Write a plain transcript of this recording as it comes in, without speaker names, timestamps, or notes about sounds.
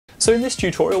So in this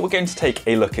tutorial we're going to take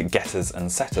a look at getters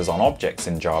and setters on objects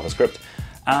in JavaScript,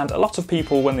 and a lot of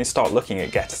people when they start looking at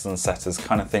getters and setters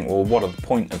kind of think, well, what are the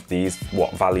point of these?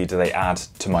 What value do they add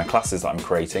to my classes that I'm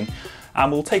creating? And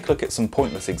we'll take a look at some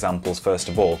pointless examples first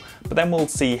of all, but then we'll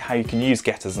see how you can use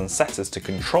getters and setters to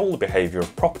control the behaviour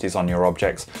of properties on your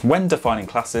objects when defining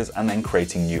classes and then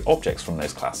creating new objects from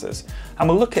those classes. And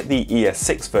we'll look at the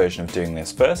ES6 version of doing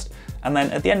this first, and then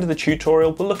at the end of the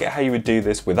tutorial we'll look at how you would do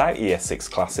this without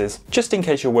ES6 classes, just in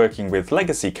case you're working with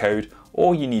legacy code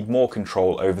or you need more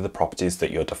control over the properties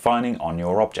that you're defining on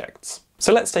your objects.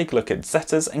 So let's take a look at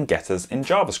setters and getters in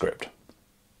JavaScript.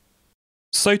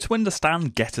 So to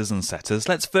understand getters and setters,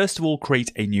 let's first of all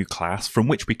create a new class from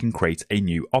which we can create a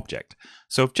new object.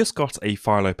 So I've just got a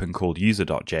file open called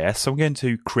user.js, so I'm going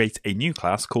to create a new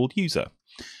class called user.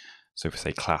 So if we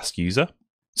say class user.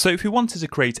 So if we wanted to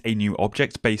create a new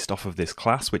object based off of this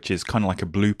class, which is kind of like a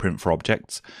blueprint for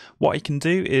objects, what I can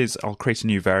do is I'll create a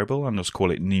new variable and just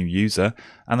call it new user,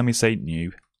 and then we say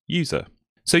new user.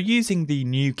 So using the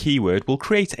new keyword, we'll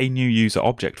create a new user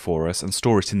object for us and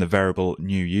store it in the variable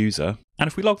new user. And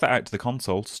if we log that out to the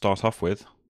console to start off with,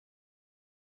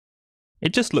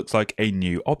 it just looks like a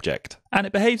new object. And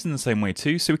it behaves in the same way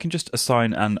too, so we can just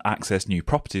assign and access new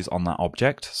properties on that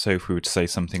object. So if we were to say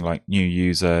something like new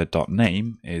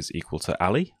user.name is equal to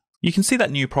Ali, you can see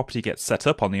that new property gets set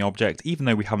up on the object even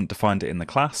though we haven't defined it in the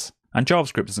class. And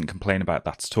JavaScript doesn't complain about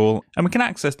that at all. And we can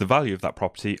access the value of that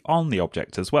property on the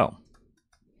object as well.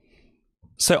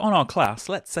 So on our class,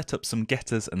 let's set up some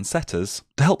getters and setters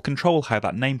to help control how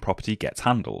that name property gets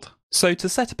handled. So to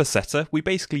set up a setter, we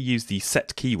basically use the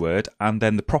set keyword and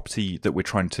then the property that we're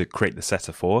trying to create the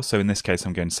setter for. So in this case,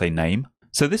 I'm going to say name.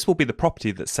 So this will be the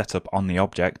property that's set up on the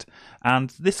object,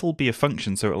 and this will be a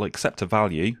function, so it will accept a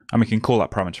value, and we can call that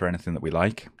parameter anything that we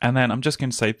like. And then I'm just going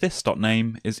to say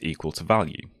this.name is equal to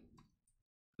value.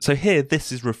 So here,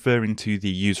 this is referring to the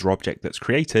user object that's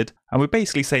created, and we're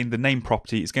basically saying the name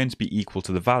property is going to be equal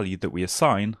to the value that we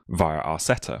assign via our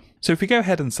setter. So if we go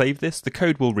ahead and save this, the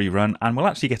code will rerun and we'll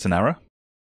actually get an error.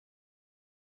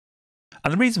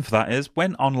 And the reason for that is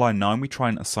when on line 9 we try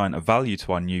and assign a value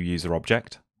to our new user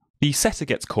object, the setter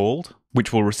gets called,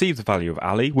 which will receive the value of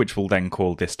Ali, which will then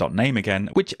call this.name again,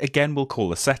 which again will call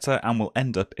the setter and will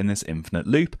end up in this infinite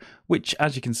loop, which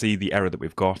as you can see the error that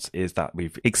we've got is that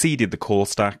we've exceeded the call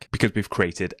stack because we've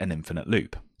created an infinite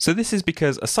loop. So this is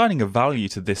because assigning a value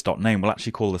to this.name will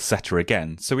actually call the setter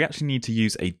again, so we actually need to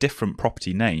use a different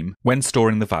property name when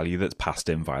storing the value that's passed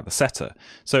in via the setter.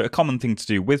 So a common thing to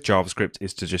do with JavaScript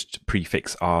is to just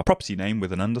prefix our property name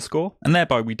with an underscore, and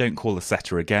thereby we don't call the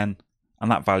setter again, and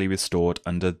that value is stored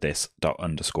under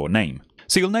this._name.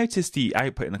 So you'll notice the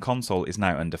output in the console is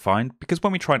now undefined because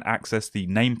when we try and access the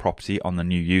name property on the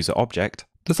new user object,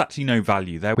 there's actually no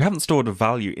value there. We haven't stored a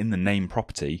value in the name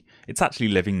property, it's actually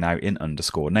living now in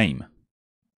 _name.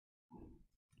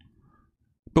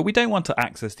 But we don't want to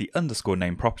access the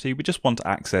 _name property, we just want to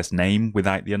access name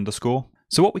without the underscore.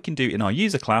 So what we can do in our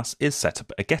user class is set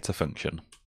up a getter function.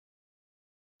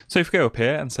 So if we go up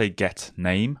here and say get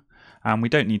name, and we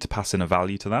don't need to pass in a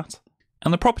value to that.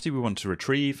 And the property we want to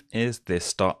retrieve is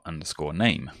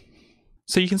this._name.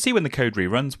 So you can see when the code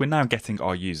reruns, we're now getting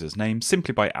our user's name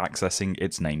simply by accessing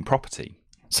its name property.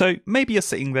 So maybe you're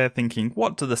sitting there thinking,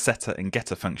 what do the setter and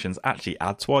getter functions actually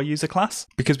add to our user class?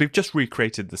 Because we've just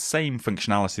recreated the same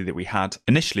functionality that we had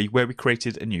initially where we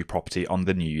created a new property on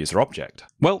the new user object.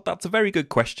 Well, that's a very good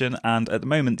question, and at the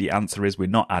moment the answer is we're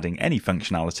not adding any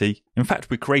functionality. In fact,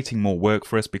 we're creating more work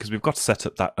for us because we've got to set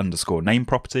up that _name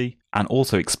property and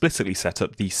also explicitly set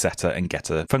up the setter and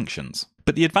getter functions.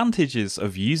 But the advantages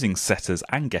of using setters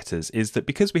and getters is that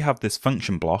because we have this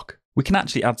function block, we can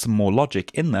actually add some more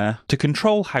logic in there to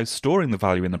control how storing the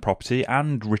value in the property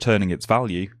and returning its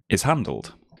value is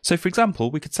handled. So for example,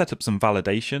 we could set up some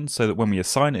validation so that when we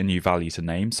assign a new value to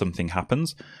name, something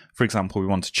happens. For example, we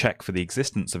want to check for the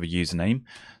existence of a username.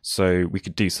 So we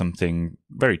could do something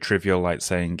very trivial like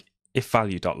saying if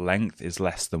value.length is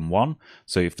less than 1,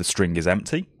 so if the string is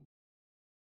empty.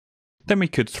 Then we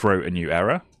could throw a new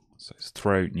error. So let's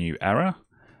throw new error,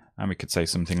 and we could say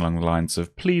something along the lines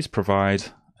of please provide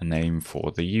a name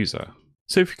for the user.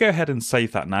 So if we go ahead and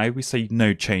save that now, we see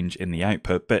no change in the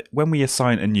output, but when we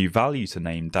assign a new value to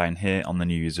name down here on the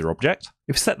new user object,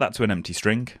 if we set that to an empty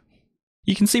string,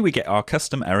 you can see we get our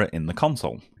custom error in the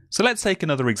console. So let's take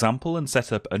another example and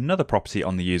set up another property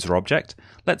on the user object.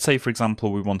 Let's say, for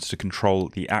example, we wanted to control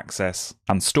the access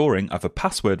and storing of a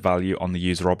password value on the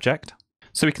user object.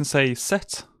 So we can say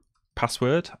set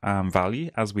password value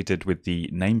as we did with the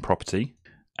name property,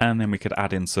 And then we could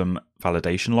add in some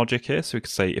validation logic here. So we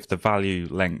could say if the value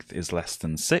length is less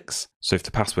than 6, so if the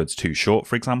password's too short,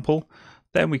 for example,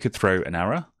 then we could throw an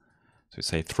error. So we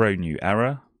say throw new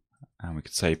error, and we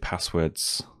could say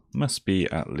passwords must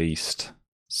be at least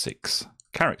 6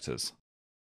 characters.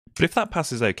 But if that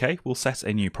passes okay, we'll set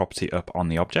a new property up on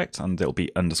the object, and it'll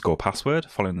be underscore password,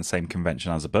 following the same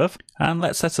convention as above. And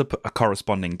let's set up a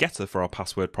corresponding getter for our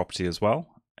password property as well.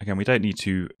 Again, we don't need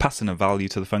to pass in a value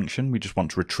to the function, we just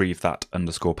want to retrieve that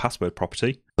underscore password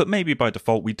property. But maybe by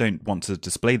default we don't want to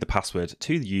display the password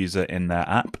to the user in their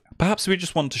app. Perhaps we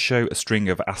just want to show a string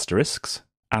of asterisks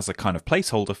as a kind of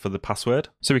placeholder for the password.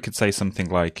 So we could say something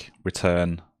like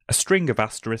return a string of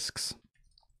asterisks,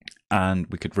 and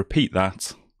we could repeat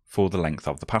that for the length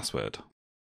of the password.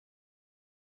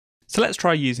 So let's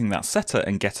try using that setter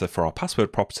and getter for our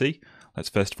password property. Let's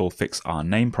first of all fix our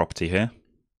name property here.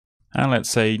 And let's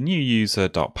say new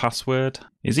user.password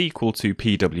is equal to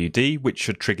pwd, which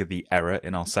should trigger the error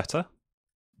in our setter.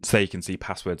 So you can see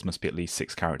passwords must be at least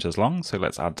 6 characters long, so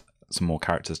let's add some more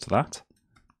characters to that.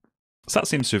 So that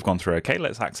seems to have gone through okay.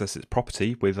 Let's access its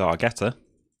property with our getter.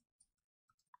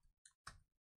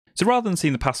 So rather than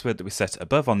seeing the password that we set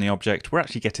above on the object, we're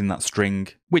actually getting that string,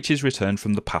 which is returned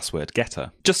from the password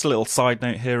getter. Just a little side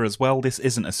note here as well, this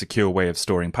isn't a secure way of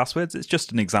storing passwords, it's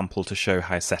just an example to show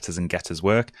how setters and getters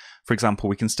work. For example,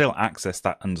 we can still access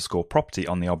that underscore property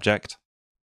on the object,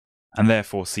 and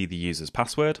therefore see the user's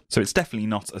password. So it's definitely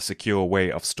not a secure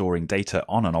way of storing data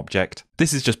on an object.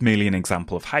 This is just merely an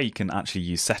example of how you can actually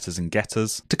use setters and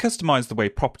getters to customize the way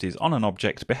properties on an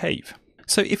object behave.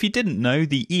 So if you didn't know,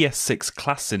 the ES6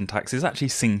 Class syntax is actually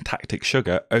syntactic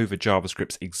sugar over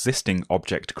JavaScript's existing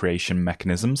object creation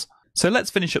mechanisms. So let's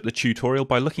finish up the tutorial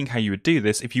by looking how you would do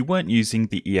this if you weren't using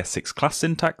the ES6 Class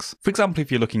syntax. For example, if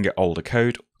you're looking at older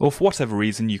code, or for whatever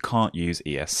reason you can't use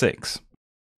ES6.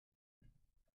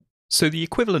 So the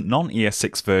equivalent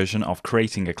non-ES6 version of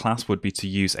creating a class would be to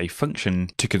use a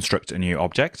function to construct a new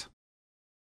object.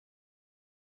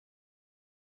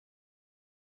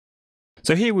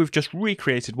 So here we've just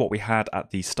recreated what we had at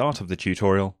the start of the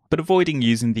tutorial, but avoiding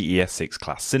using the ES6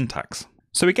 Class syntax.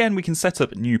 So again, we can set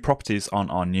up new properties on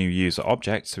our new user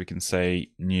object. So we can say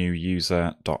new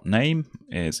user.name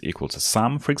is equal to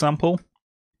Sam, for example.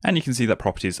 And you can see that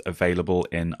property is available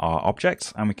in our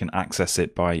object, and we can access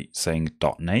it by saying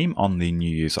 .name on the new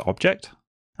user object.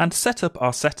 And to set up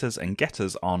our setters and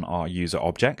getters on our user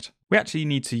object, we actually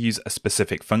need to use a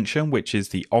specific function, which is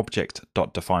the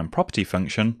Object.defineProperty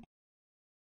function.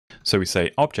 So we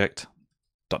say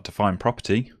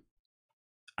Object.defineProperty,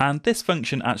 and this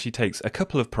function actually takes a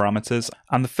couple of parameters,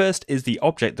 and the first is the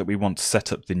object that we want to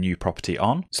set up the new property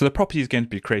on. So the property is going to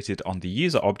be created on the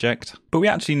user object, but we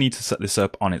actually need to set this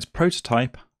up on its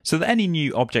prototype, so that any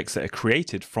new objects that are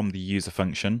created from the user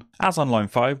function, as on line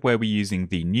 5 where we're using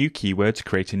the new keyword to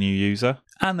create a new user,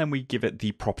 and then we give it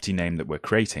the property name that we're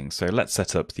creating. So let's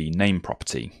set up the name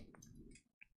property.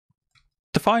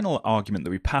 The final argument that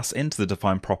we pass into the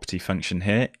defineProperty function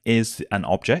here is an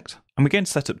object, and we're going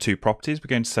to set up two properties. We're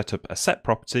going to set up a set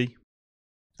property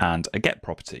and a get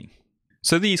property.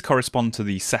 So these correspond to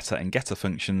the setter and getter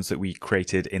functions that we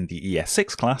created in the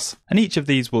ES6 class, and each of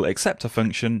these will accept a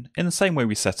function in the same way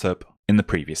we set up in the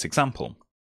previous example.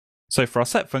 So for our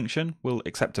set function, we'll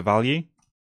accept a value,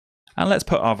 and let's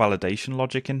put our validation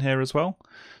logic in here as well.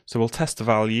 So we'll test the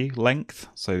value length,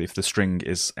 so if the string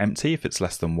is empty, if it's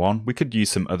less than 1. We could use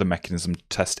some other mechanism to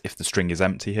test if the string is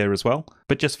empty here as well,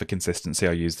 but just for consistency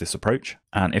I'll use this approach.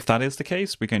 And if that is the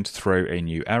case, we're going to throw a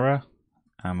new error,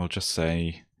 and we'll just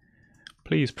say,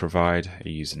 please provide a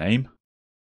username.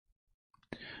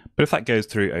 But if that goes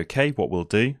through okay, what we'll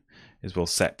do is we'll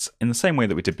set, in the same way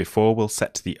that we did before, we'll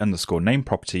set the underscore name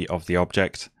property of the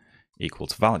object equal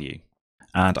to value.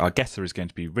 And our getter is going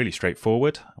to be really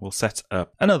straightforward. We'll set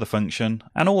up another function,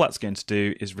 and all that's going to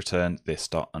do is return this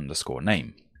underscore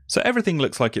name. So everything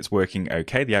looks like it's working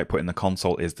okay. The output in the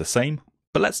console is the same,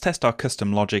 but let's test our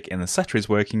custom logic in the setter is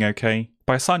working okay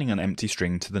by assigning an empty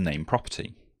string to the name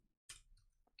property.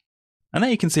 And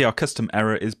there you can see our custom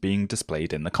error is being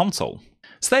displayed in the console.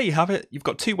 So there you have it. You've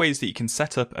got two ways that you can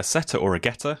set up a setter or a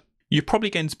getter. You're probably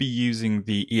going to be using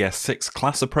the ES6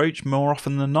 class approach more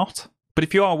often than not. But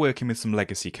if you are working with some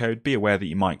legacy code, be aware that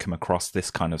you might come across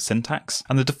this kind of syntax.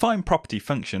 And the defineProperty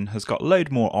function has got a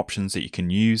load more options that you can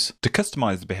use to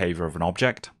customize the behavior of an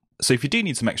object. So if you do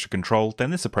need some extra control,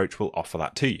 then this approach will offer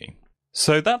that to you.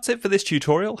 So that's it for this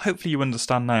tutorial. Hopefully you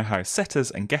understand now how setters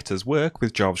and getters work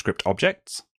with JavaScript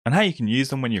objects, and how you can use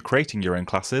them when you're creating your own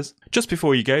classes. Just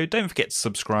before you go, don't forget to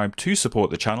subscribe to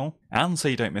support the channel, and so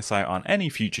you don't miss out on any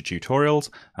future tutorials,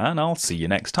 and I'll see you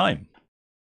next time.